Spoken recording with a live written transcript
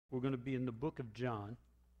We're going to be in the book of John,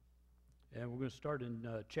 and we're going to start in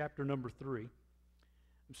chapter number 3.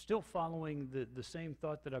 I'm still following the same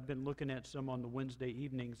thought that I've been looking at some on the Wednesday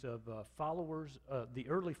evenings of the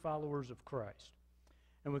early followers of Christ.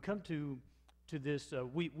 And we come to this,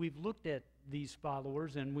 we've looked at these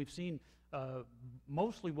followers, and we've seen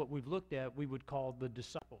mostly what we've looked at we would call the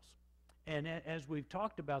disciples. And as we've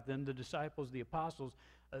talked about them, the disciples, the apostles,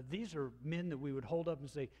 these are men that we would hold up and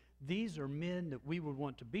say, these are men that we would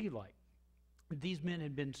want to be like. These men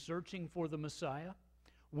had been searching for the Messiah.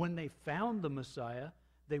 When they found the Messiah,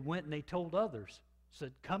 they went and they told others,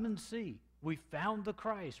 said, come and see. We found the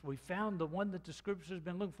Christ. We found the one that the Scripture has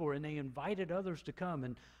been looking for. And they invited others to come,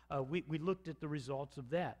 and we looked at the results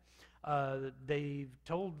of that. They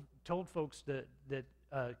told folks that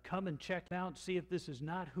come and check out, see if this is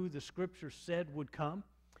not who the Scripture said would come.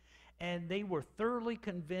 And they were thoroughly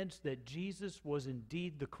convinced that Jesus was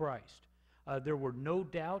indeed the Christ. There were no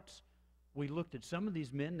doubts. We looked at some of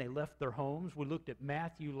these men. They left their homes. We looked at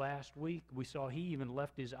Matthew last week. We saw he even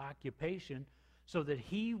left his occupation so that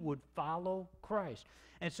he would follow Christ.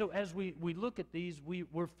 And so as we look at these,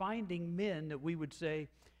 we're finding men that we would say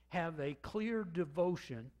have a clear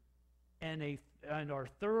devotion and are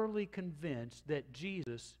thoroughly convinced that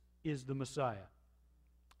Jesus is the Messiah.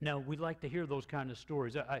 Now, we'd like to hear those kind of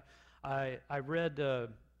stories. I read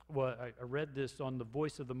this on the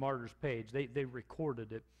Voice of the Martyrs page. They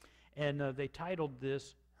recorded it, and they titled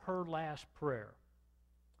this, Her Last Prayer.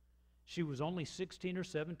 She was only 16 or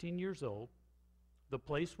 17 years old. The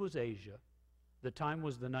place was Asia. The time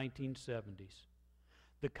was the 1970s.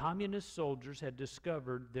 The communist soldiers had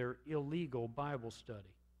discovered their illegal Bible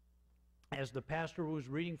study. As the pastor was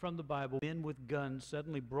reading from the Bible, men with guns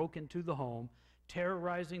suddenly broke into the home,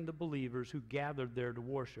 terrorizing the believers who gathered there to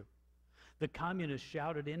worship. The communists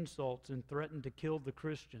shouted insults and threatened to kill the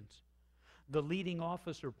Christians. The leading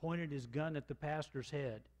officer pointed his gun at the pastor's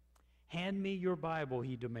head. "Hand me your Bible,"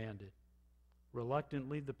 he demanded.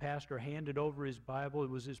 Reluctantly, the pastor handed over his Bible. It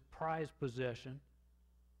was his prized possession.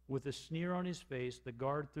 With a sneer on his face, the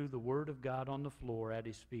guard threw the Word of God on the floor at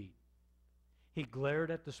his feet. He glared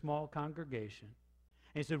at the small congregation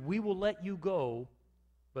and he said, "We will let you go,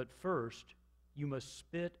 but first you must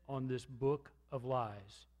spit on this book of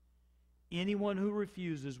lies. Anyone who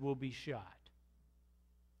refuses will be shot."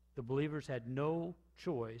 The believers had no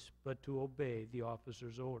choice but to obey the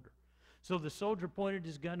officer's order. So the soldier pointed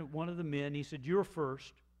his gun at one of the men. He said, "You're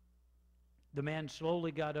first." The man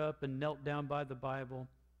slowly got up and knelt down by the Bible,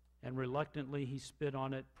 and reluctantly he spit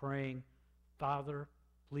on it, praying, "Father,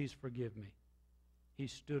 please forgive me." He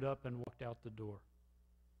stood up and walked out the door.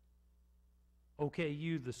 "Okay,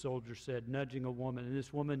 you," the soldier said, nudging a woman. And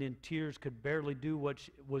this woman in tears could barely do what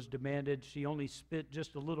was demanded. She only spit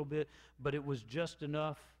just a little bit, but it was just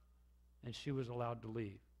enough, and she was allowed to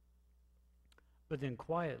leave. But then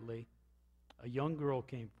quietly, a young girl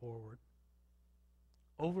came forward.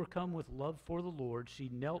 Overcome with love for the Lord, she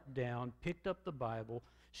knelt down, picked up the Bible.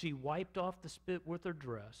 She wiped off the spit with her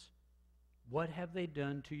dress. "What have they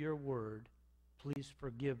done to your word? Please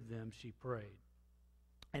forgive them," she prayed.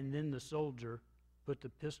 And then the soldier put the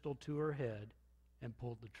pistol to her head and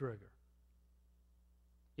pulled the trigger.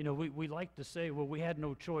 You know, we like to say, well, we had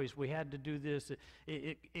no choice. We had to do this.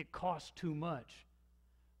 It cost too much.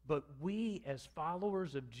 But we, as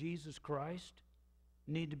followers of Jesus Christ,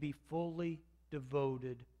 need to be fully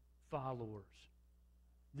devoted followers.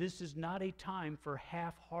 This is not a time for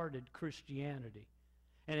half-hearted Christianity.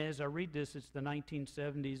 And as I read this, it's the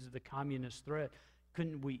 1970s, the communist threat.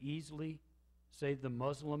 Couldn't we easily say the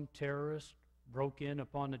Muslim terrorist broke in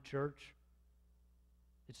upon a church?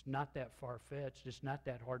 It's not that far-fetched. It's not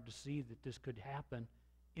that hard to see that this could happen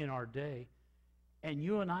in our day. And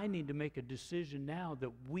you and I need to make a decision now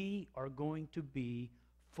that we are going to be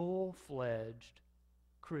full-fledged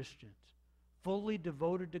Christians, fully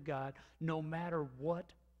devoted to God, no matter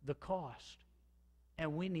what the cost.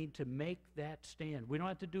 And we need to make that stand. We don't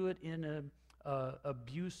have to do it in an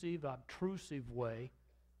abusive, obtrusive way,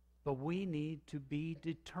 but we need to be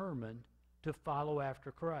determined to follow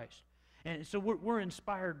after Christ. And so we're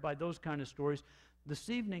inspired by those kind of stories. This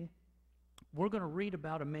evening, we're going to read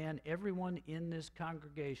about a man everyone in this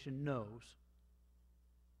congregation knows,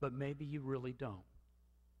 but maybe you really don't.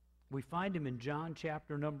 We find him in John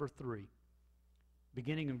chapter number 3,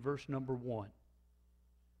 beginning in verse number 1.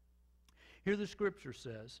 Here the Scripture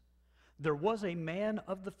says, "There was a man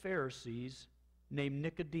of the Pharisees named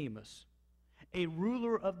Nicodemus, a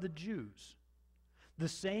ruler of the Jews. The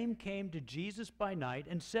same came to Jesus by night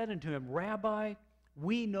and said unto him, Rabbi,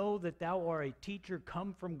 we know that thou art a teacher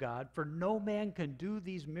come from God, for no man can do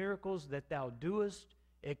these miracles that thou doest,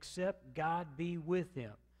 except God be with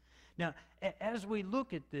him. Now, as we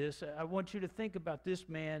look at this, I want you to think about this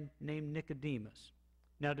man named Nicodemus.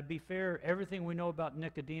 Now, to be fair, everything we know about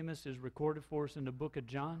Nicodemus is recorded for us in the book of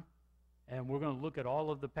John, and we're going to look at all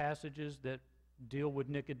of the passages that deal with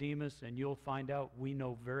Nicodemus, and you'll find out we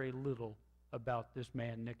know very little about this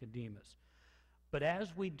man Nicodemus. But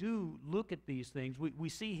as we do look at these things, we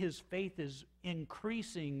see his faith is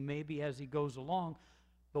increasing maybe as he goes along,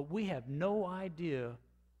 but we have no idea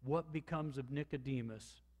what becomes of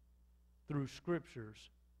Nicodemus through Scriptures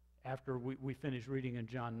after we finish reading in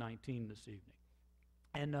John 19 this evening.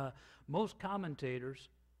 And most commentators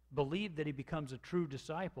believe that he becomes a true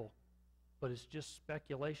disciple, but it's just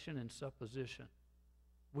speculation and supposition.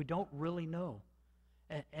 We don't really know.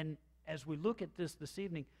 And as we look at this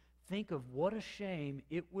evening, think of what a shame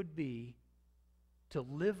it would be to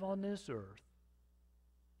live on this earth,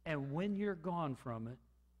 and when you're gone from it,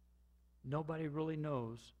 nobody really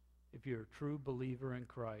knows if you're a true believer in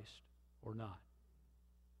Christ or not.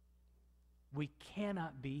 We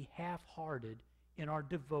cannot be half-hearted in our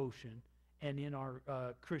devotion and in our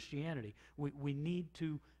Christianity. We need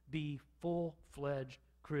to be full-fledged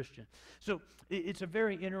Christian. So it's a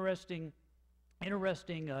very interesting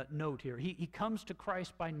note here. He comes to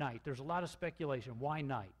Christ by night. There's a lot of speculation. Why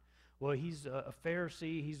night? Well, he's a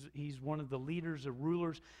Pharisee. He's one of the leaders, of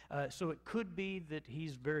rulers. So it could be that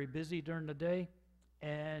he's very busy during the day,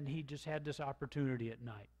 and he just had this opportunity at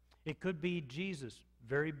night. It could be Jesus,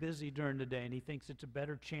 very busy during the day, and he thinks it's a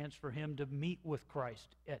better chance for him to meet with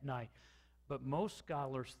Christ at night. But most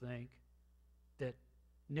scholars think that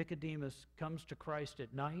Nicodemus comes to Christ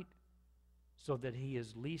at night so that he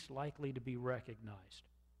is least likely to be recognized.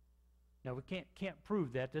 Now, we can't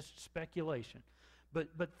prove that. This is speculation.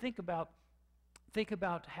 But think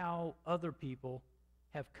about how other people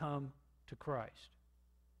have come to Christ.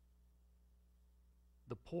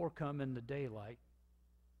 The poor come in the daylight.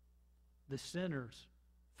 The sinners,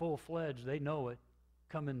 full-fledged, they know it,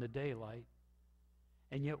 come in the daylight.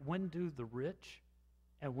 And yet, when do the rich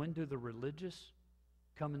and when do the religious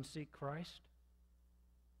come and seek Christ?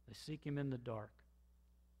 They seek him in the dark.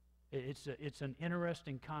 It's an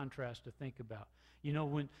interesting contrast to think about. You know,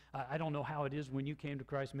 when I don't know how it is when you came to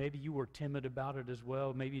Christ. Maybe you were timid about it as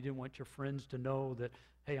well. Maybe you didn't want your friends to know that,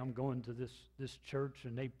 hey, I'm going to this church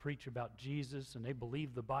and they preach about Jesus and they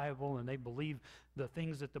believe the Bible and they believe the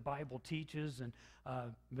things that the Bible teaches. And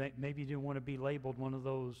maybe you didn't want to be labeled one of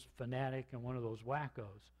those fanatic and one of those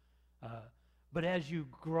wackos. But as you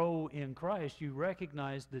grow in Christ, you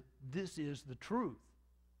recognize that this is the truth.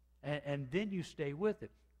 And then you stay with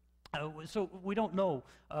it. So we don't know.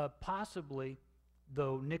 Possibly,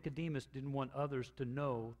 though, Nicodemus didn't want others to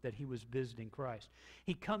know that he was visiting Christ.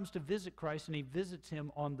 He comes to visit Christ, and he visits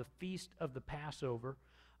him on the feast of the Passover.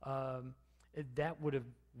 That would have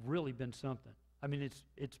really been something. I mean,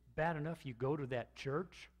 it's bad enough you go to that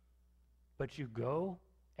church, but you go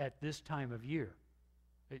at this time of year.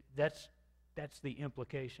 That's the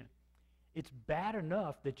implication. It's bad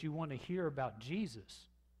enough that you want to hear about Jesus,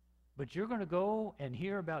 but you're going to go and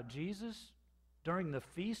hear about Jesus during the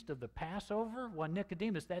feast of the Passover? Well,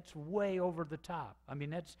 Nicodemus, that's way over the top. I mean,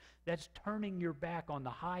 that's turning your back on the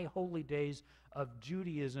high holy days of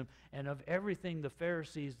Judaism and of everything the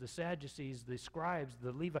Pharisees, the Sadducees, the scribes,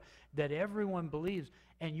 the Levites, that everyone believes,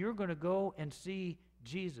 and you're going to go and see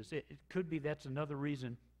Jesus. It could be that's another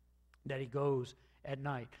reason that he goes at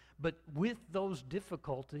night. But with those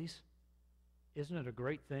difficulties, isn't it a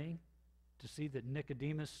great thing to see that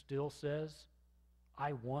Nicodemus still says,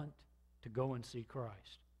 I want to go and see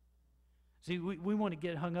Christ? See, we want to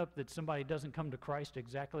get hung up that somebody doesn't come to Christ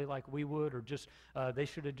exactly like we would, or just they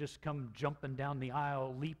should have just come jumping down the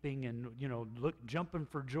aisle, leaping and, jumping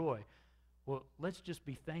for joy. Well, let's just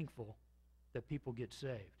be thankful that people get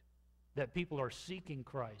saved, that people are seeking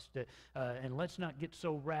Christ, and let's not get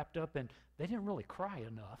so wrapped up in they didn't really cry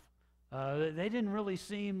enough. They didn't really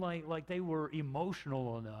seem like they were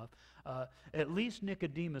emotional enough. At least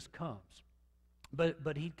Nicodemus comes.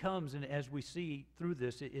 But he comes, and as we see through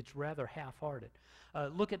this, it's rather half-hearted.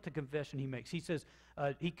 Look at the confession he makes. He says,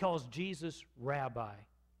 he calls Jesus Rabbi.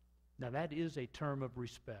 Now that is a term of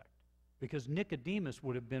respect, because Nicodemus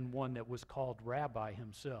would have been one that was called Rabbi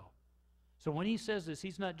himself. So when he says this,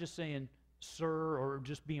 he's not just saying sir or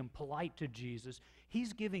just being polite to Jesus.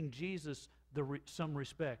 He's giving Jesus some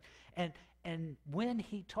respect. And when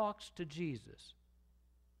he talks to Jesus,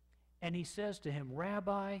 and he says to him,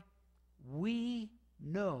 Rabbi, we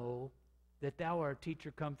know that thou art a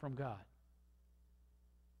teacher come from God.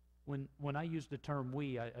 When I use the term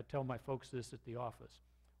we, I tell my folks this at the office.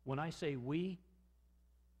 When I say we,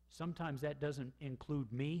 sometimes that doesn't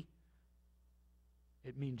include me.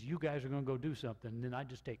 It means you guys are going to go do something, and then I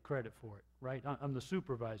just take credit for it, right? I'm the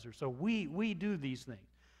supervisor. So we do these things.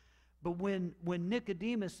 But when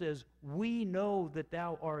Nicodemus says, we know that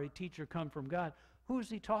thou art a teacher come from God, who is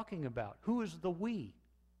he talking about? Who is the we?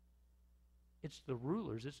 It's the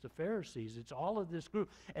rulers, it's the Pharisees, it's all of this group.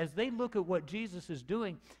 As they look at what Jesus is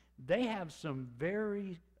doing, they have some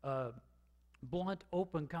very blunt,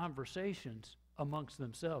 open conversations amongst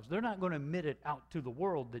themselves. They're not going to admit it out to the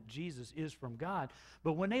world that Jesus is from God.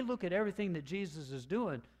 But when they look at everything that Jesus is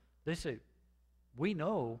doing, they say, we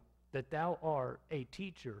know that thou art a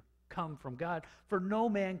teacher come from God. For no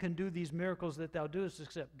man can do these miracles that thou doest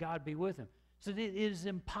except God be with him. So it is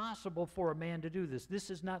impossible for a man to do this.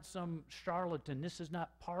 This is not some charlatan. This is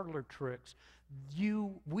not parlor tricks.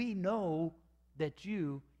 We know that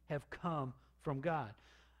you have come from God.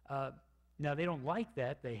 Now, they don't like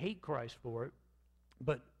that. They hate Christ for it.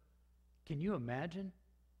 But can you imagine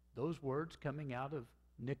those words coming out of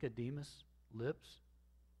Nicodemus' lips?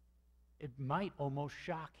 It might almost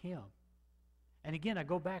shock him. And again, I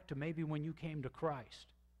go back to maybe when you came to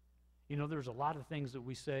Christ. You know, there's a lot of things that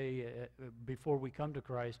we say before we come to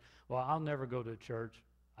Christ. Well, I'll never go to church.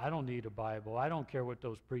 I don't need a Bible. I don't care what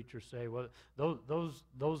those preachers say. Well,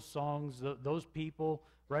 those songs, those people,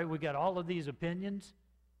 right? We got all of these opinions.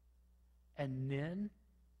 And then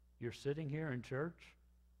you're sitting here in church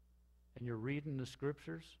and you're reading the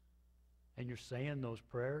scriptures and you're saying those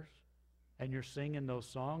prayers and you're singing those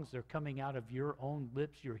songs. They're coming out of your own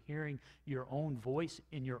lips. You're hearing your own voice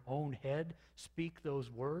in your own head speak those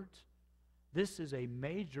words. This is a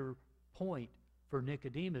major point for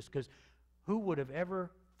Nicodemus, because who would have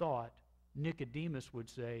ever thought Nicodemus would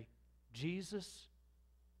say, Jesus,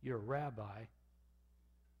 you're a rabbi,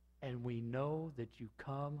 and we know that you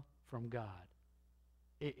come from God.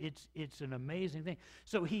 It's an amazing thing.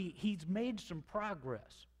 So he's made some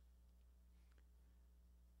progress.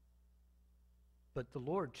 But the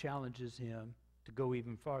Lord challenges him to go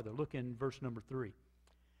even farther. Look in verse number 3.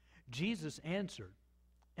 Jesus answered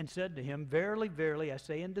and said to him, Verily, verily, I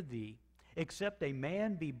say unto thee, except a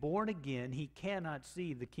man be born again, he cannot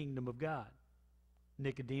see the kingdom of God.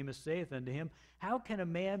 Nicodemus saith unto him, How can a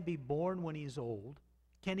man be born when he is old?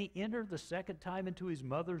 Can he enter the second time into his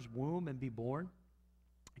mother's womb and be born?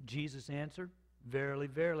 Jesus answered, Verily,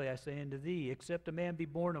 verily, I say unto thee, except a man be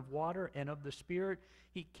born of water and of the Spirit,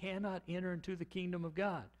 he cannot enter into the kingdom of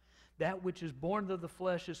God. That which is born of the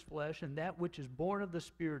flesh is flesh, and that which is born of the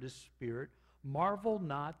Spirit is spirit. Marvel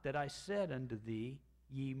not that I said unto thee,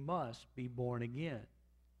 Ye must be born again.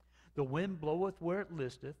 The wind bloweth where it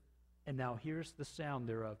listeth, and thou hearest the sound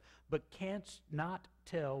thereof, but canst not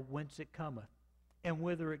tell whence it cometh, and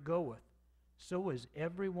whither it goeth. So is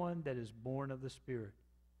everyone that is born of the Spirit.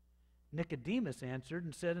 Nicodemus answered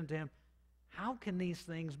and said unto him, How can these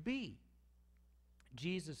things be?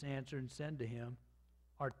 Jesus answered and said to him,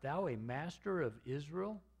 Art thou a master of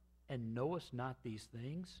Israel, and knowest not these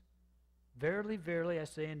things? Verily, verily, I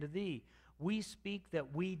say unto thee, we speak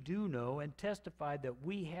that we do know, and testify that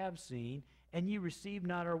we have seen, and ye receive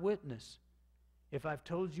not our witness. If I've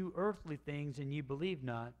told you earthly things, and ye believe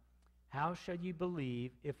not, how shall ye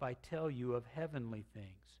believe if I tell you of heavenly things?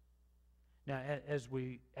 Now, as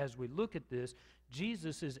we look at this,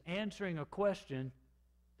 Jesus is answering a question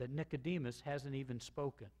that Nicodemus hasn't even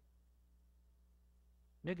spoken.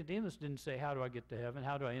 Nicodemus didn't say, How do I get to heaven?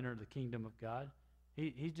 How do I enter the kingdom of God?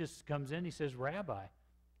 He just comes in, he says, Rabbi.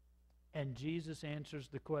 And Jesus answers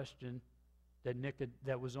the question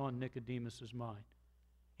that was on Nicodemus' mind.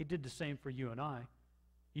 He did the same for you and I.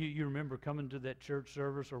 You remember coming to that church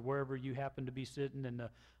service or wherever you happen to be sitting, and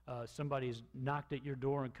somebody's knocked at your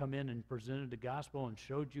door and come in and presented the gospel and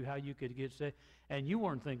showed you how you could get saved, and you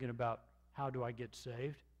weren't thinking about, how do I get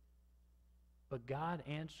saved? But God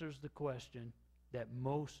answers the question that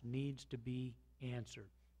most needs to be answered.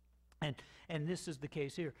 And this is the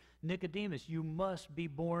case here. Nicodemus, you must be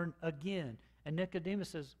born again. And Nicodemus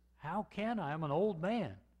says, how can I? I'm an old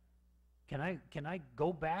man. Can I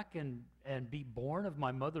go back and be born of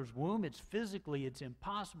my mother's womb? It's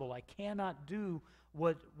impossible. I cannot do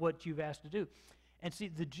what you've asked to do. And see,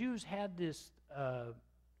 the Jews had this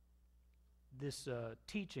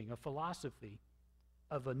teaching, a philosophy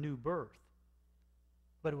of a new birth.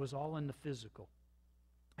 But it was all in the physical.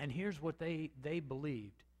 And here's what they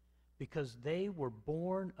believed. Because they were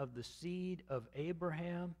born of the seed of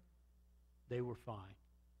Abraham, they were fine.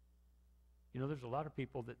 You know, there's a lot of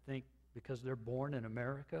people that think because they're born in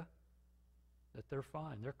America that they're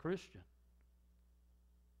fine. They're Christian.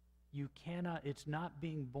 You cannot, it's not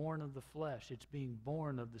being born of the flesh. It's being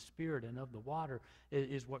born of the Spirit and of the water,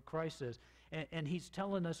 is what Christ says. And he's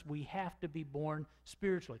telling us we have to be born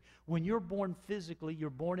spiritually. When you're born physically, you're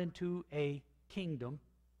born into a kingdom,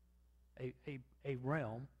 a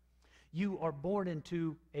realm. You are born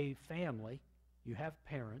into a family. You have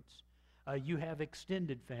parents. You have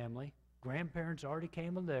extended family. Grandparents already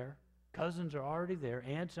came in there. Cousins are already there.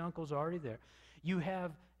 Aunts, uncles are already there. You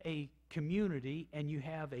have a community, and you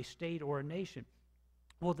have a state or a nation.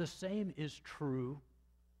 Well, the same is true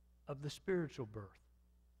of the spiritual birth.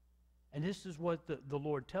 And this is what the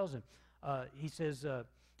Lord tells him. He says,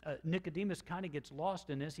 Nicodemus kind of gets lost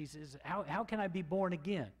in this. He says, how can I be born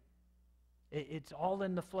again? It's all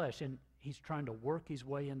in the flesh, and he's trying to work his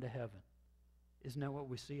way into heaven. Isn't that what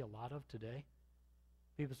we see a lot of today?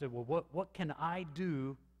 People say, well, what can I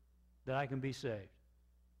do that I can be saved?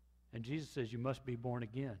 And Jesus says, you must be born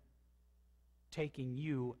again, taking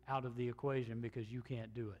you out of the equation because you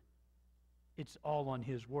can't do it. It's all on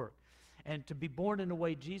his work. And to be born in the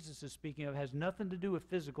way Jesus is speaking of has nothing to do with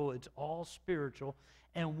physical. It's all spiritual.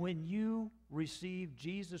 And when you receive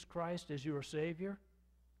Jesus Christ as your Savior,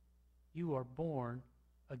 you are born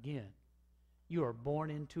again. You are born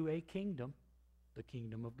into a kingdom, the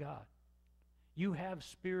kingdom of God. You have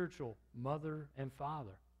spiritual mother and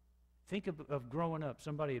father. Think of growing up.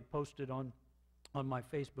 Somebody had posted on my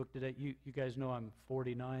Facebook today. You guys know I'm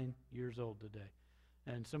 49 years old today.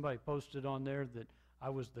 And somebody posted on there that I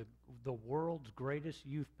was the world's greatest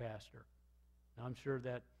youth pastor. Now, I'm sure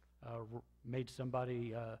that made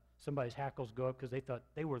somebody's hackles go up because they thought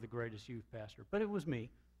they were the greatest youth pastor. But it was me.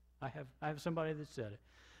 I have somebody that said it.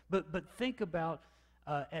 But think about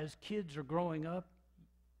as kids are growing up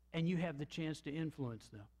and you have the chance to influence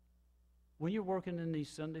them. When you're working in these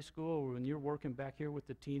Sunday school, or when you're working back here with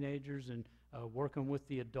the teenagers and working with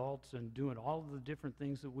the adults and doing all of the different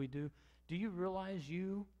things that we do you realize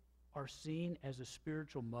you are seen as a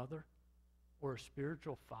spiritual mother or a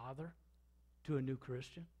spiritual father to a new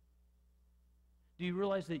Christian? Do you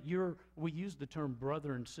realize that we use the term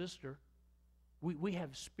brother and sister. We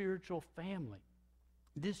have spiritual family.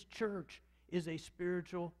 This church is a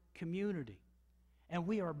spiritual community. And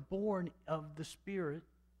we are born of the Spirit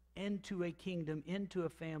into a kingdom, into a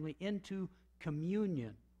family, into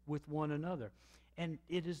communion with one another. And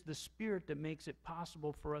it is the Spirit that makes it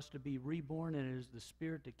possible for us to be reborn, and it is the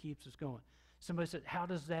Spirit that keeps us going. Somebody said, how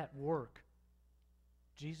does that work?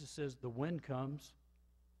 Jesus says the wind comes,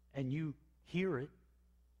 and you hear it.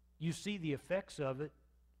 You see the effects of it,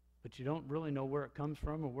 but you don't really know where it comes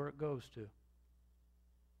from or where it goes to.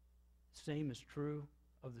 Same is true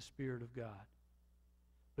of the Spirit of God.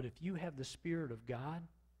 But if you have the Spirit of God,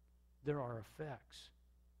 there are effects.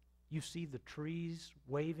 You see the trees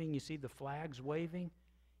waving, you see the flags waving.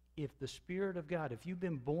 If the Spirit of God, if you've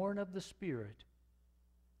been born of the Spirit,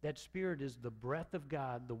 that Spirit is the breath of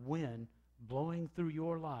God, the wind blowing through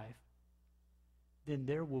your life, then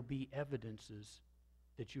there will be evidences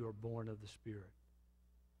that you are born of the Spirit.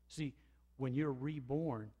 See, when you're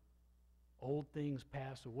reborn, old things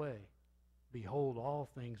pass away. Behold, all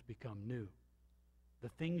things become new. The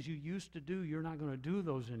things you used to do, you're not going to do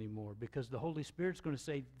those anymore because the Holy Spirit's going to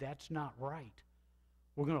say, that's not right.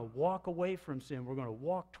 We're going to walk away from sin. We're going to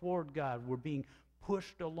walk toward God. We're being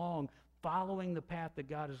pushed along, following the path that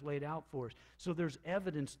God has laid out for us. So there's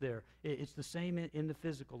evidence there. It's the same in the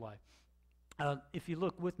physical life. If you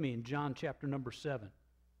look with me in John chapter number 7.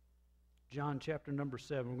 John chapter number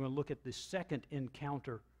 7, we're going to look at the second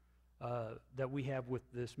encounter that we have with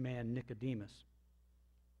this man Nicodemus.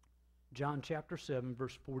 John chapter 7,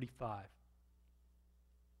 verse 45.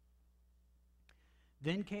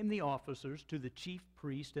 Then came the officers to the chief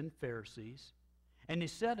priests and Pharisees, and he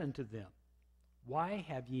said unto them, why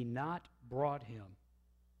have ye not brought him?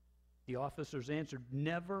 The officers answered,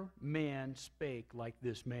 never man spake like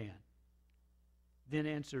this man. Then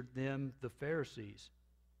answered them the Pharisees,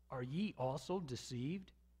 are ye also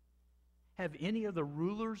deceived? Have any of the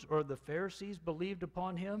rulers or the Pharisees believed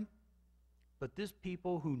upon him? But this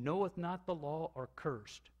people who knoweth not the law are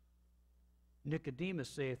cursed. Nicodemus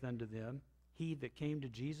saith unto them, he that came to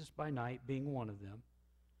Jesus by night, being one of them,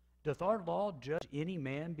 doth our law judge any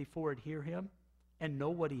man before it hear him, and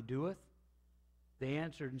know what he doeth? They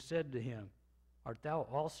answered and said to him, art thou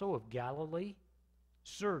also of Galilee?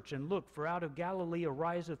 Search and look, for out of Galilee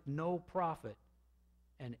ariseth no prophet.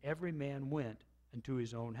 And every man went unto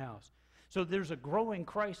his own house. So there's a growing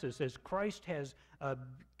crisis. As Christ has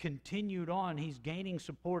continued on, he's gaining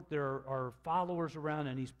support. There are followers around,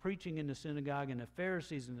 and he's preaching in the synagogue, and the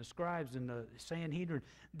Pharisees and the scribes and the Sanhedrin,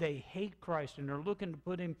 they hate Christ, and they're looking to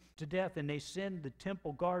put him to death, and they send the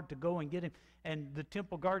temple guard to go and get him. And the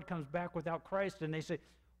temple guard comes back without Christ, and they say,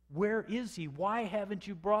 "Where is he? Why haven't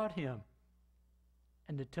you brought him?"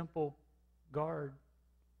 And the temple guard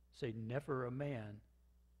say, "Never a man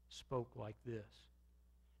spoke like this."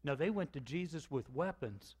 Now, they went to Jesus with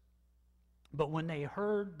weapons, but when they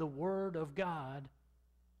heard the word of God,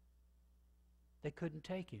 they couldn't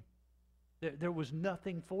take him. There was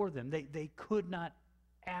nothing for them. They could not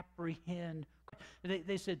apprehend.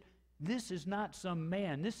 They said, "This is not some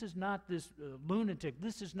man. This is not this lunatic.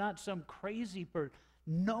 This is not some crazy person.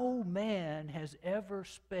 No man has ever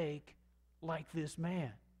spake like this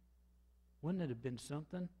man." Wouldn't it have been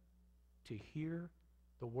something to hear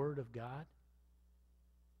the word of God?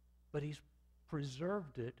 But he's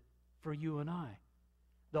preserved it for you and I.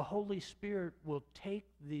 The Holy Spirit will take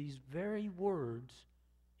these very words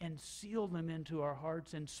and seal them into our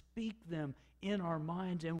hearts and speak them in our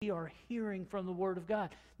minds, and we are hearing from the Word of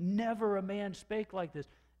God. Never a man spake like this.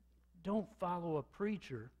 Don't follow a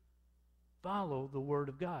preacher. Follow the Word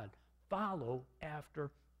of God. Follow after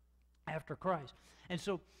Christ. And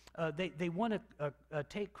so they want to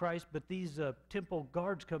take Christ, but these temple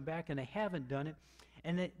guards come back and they haven't done it.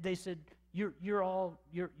 And they said, you're all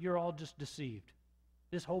just deceived.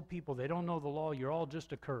 This whole people, they don't know the law. You're all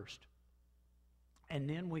just accursed. And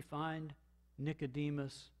then we find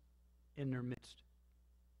Nicodemus in their midst.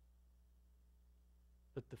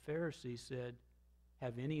 But the Pharisees said,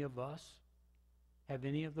 have any of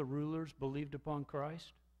the rulers believed upon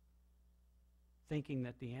Christ? Thinking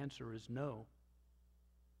that the answer is no.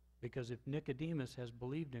 Because if Nicodemus has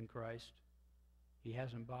believed in Christ, he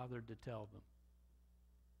hasn't bothered to tell them.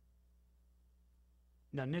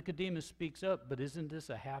 Now, Nicodemus speaks up, but isn't this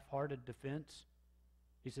a half-hearted defense?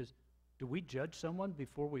 He says, do we judge someone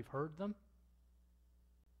before we've heard them?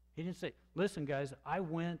 He didn't say, listen, guys, I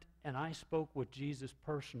went and I spoke with Jesus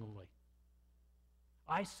personally.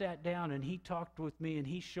 I sat down and he talked with me and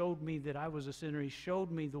he showed me that I was a sinner. He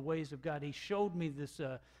showed me the ways of God. He showed me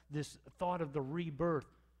this thought of the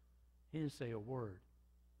rebirth. He didn't say a word.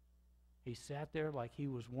 He sat there like he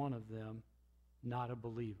was one of them, not a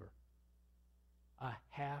believer. A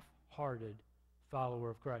half-hearted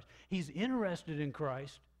follower of Christ. He's interested in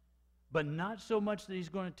Christ, but not so much that he's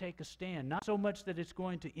going to take a stand, not so much that it's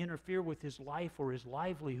going to interfere with his life or his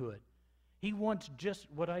livelihood. He wants just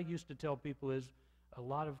what I used to tell people is a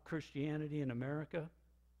lot of Christianity in America,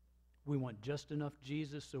 we want just enough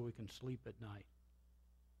Jesus so we can sleep at night.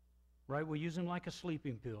 Right? We use him like a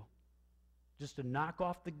sleeping pill, just to knock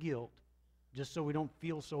off the guilt, just so we don't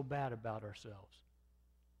feel so bad about ourselves.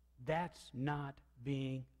 That's not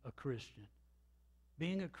being a Christian.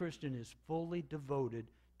 Being a Christian is fully devoted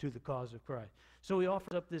to the cause of Christ. So he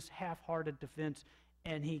offers up this half-hearted defense,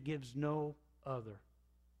 and he gives no other.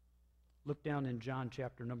 Look down in John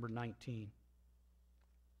chapter number 19.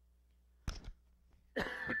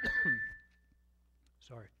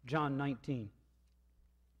 Sorry, John 19.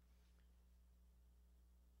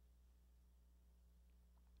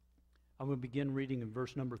 I'm going to begin reading in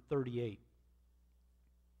verse number 38.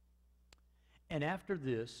 And after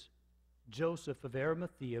this, Joseph of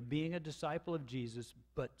Arimathea, being a disciple of Jesus,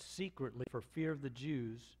 but secretly for fear of the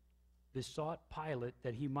Jews, besought Pilate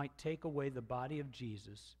that he might take away the body of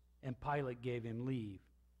Jesus, and Pilate gave him leave.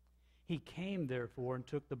 He came, therefore, and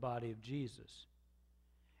took the body of Jesus.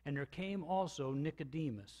 And there came also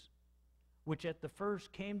Nicodemus, which at the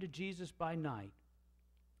first came to Jesus by night,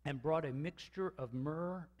 and brought a mixture of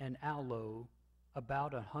myrrh and aloe,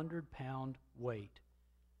 about 100-pound weight.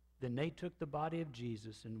 Then they took the body of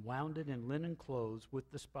Jesus and wound it in linen clothes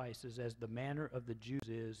with the spices, as the manner of the Jews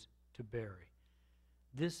is to bury.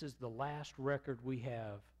 This is the last record we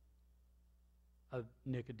have of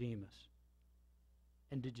Nicodemus.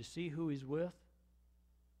 And did you see who he's with?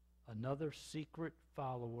 Another secret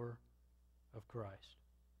follower of Christ.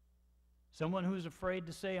 Someone who's afraid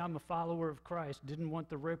to say, I'm a follower of Christ, didn't want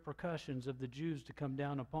the repercussions of the Jews to come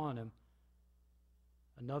down upon him.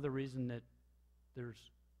 Another reason that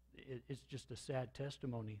it's just a sad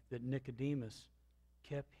testimony that Nicodemus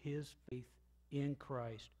kept his faith in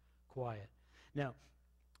Christ quiet. Now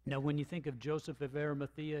when you think of Joseph of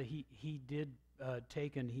Arimathea, he did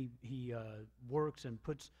take and he works and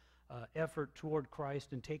puts effort toward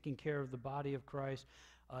Christ and taking care of the body of Christ.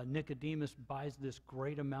 Nicodemus buys this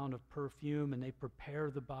great amount of perfume, and they prepare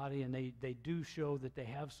the body, and they do show that they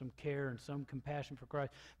have some care and some compassion for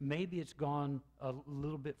Christ. Maybe it's gone a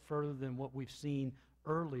little bit further than what we've seen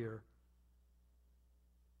earlier,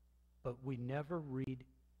 But we never read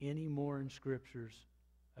any more in Scriptures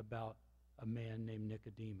about a man named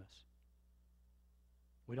Nicodemus.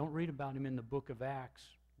 We don't read about him in the book of Acts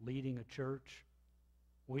leading a church.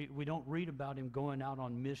 We don't read about him going out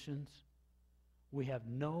on missions. We have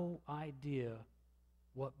no idea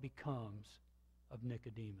what becomes of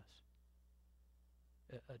Nicodemus.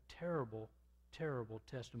 A terrible, terrible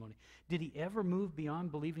testimony. Did he ever move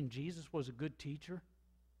beyond believing Jesus was a good teacher?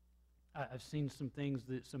 I've seen some things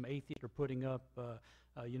that some atheists are putting up,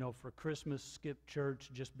 for Christmas, skip church,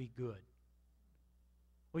 just be good.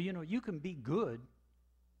 Well, you can be good,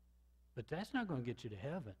 but that's not going to get you to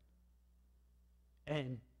heaven.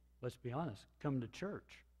 And let's be honest, coming to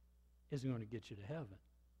church isn't going to get you to heaven.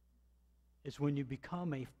 It's when you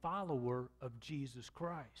become a follower of Jesus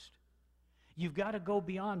Christ. You've got to go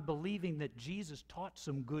beyond believing that Jesus taught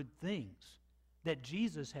some good things, that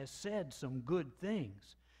Jesus has said some good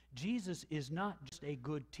things. Jesus is not just a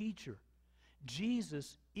good teacher.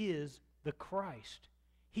 Jesus is the Christ.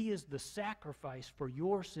 He is the sacrifice for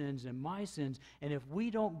your sins and my sins. And if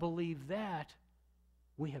we don't believe that,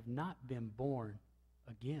 we have not been born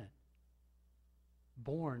again.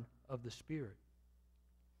 Born of the Spirit.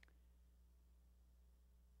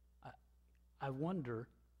 I wonder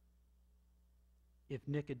if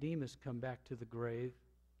Nicodemus come back to the grave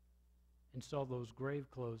and saw those grave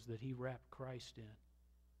clothes that he wrapped Christ in,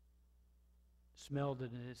 smelled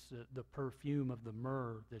it, and it's the perfume of the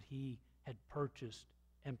myrrh that he had purchased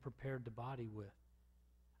and prepared the body with.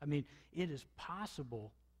 I mean, it is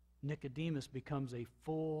possible Nicodemus becomes a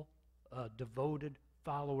full, devoted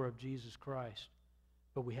follower of Jesus Christ,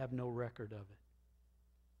 but we have no record of it.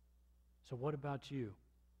 So what about you?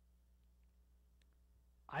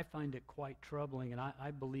 I find it quite troubling, and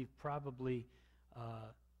I believe probably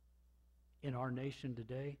in our nation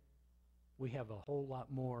today, we have a whole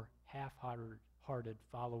lot more half-hearted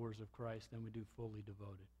followers of Christ than we do fully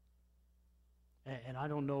devoted. And I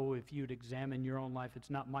don't know if you'd examine your own life. It's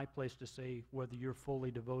not my place to say whether you're fully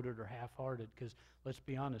devoted or half-hearted, because let's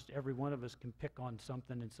be honest, every one of us can pick on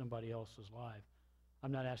something in somebody else's life.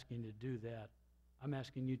 I'm not asking you to do that. I'm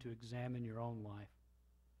asking you to examine your own life.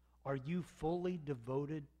 Are you fully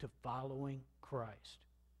devoted to following Christ?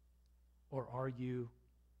 Or are you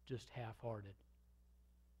just half-hearted?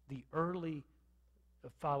 The early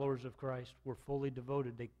followers of Christ were fully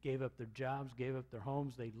devoted. They gave up their jobs, gave up their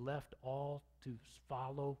homes. They left all to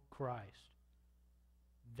follow Christ.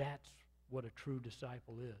 That's what a true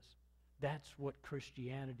disciple is. That's what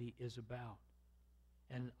Christianity is about.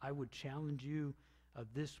 And I would challenge you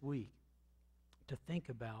this week to think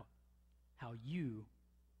about how you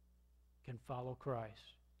can follow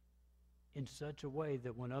Christ in such a way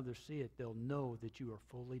that when others see it, they'll know that you are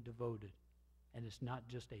fully devoted and it's not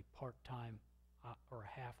just a part-time or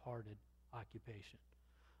half-hearted occupation.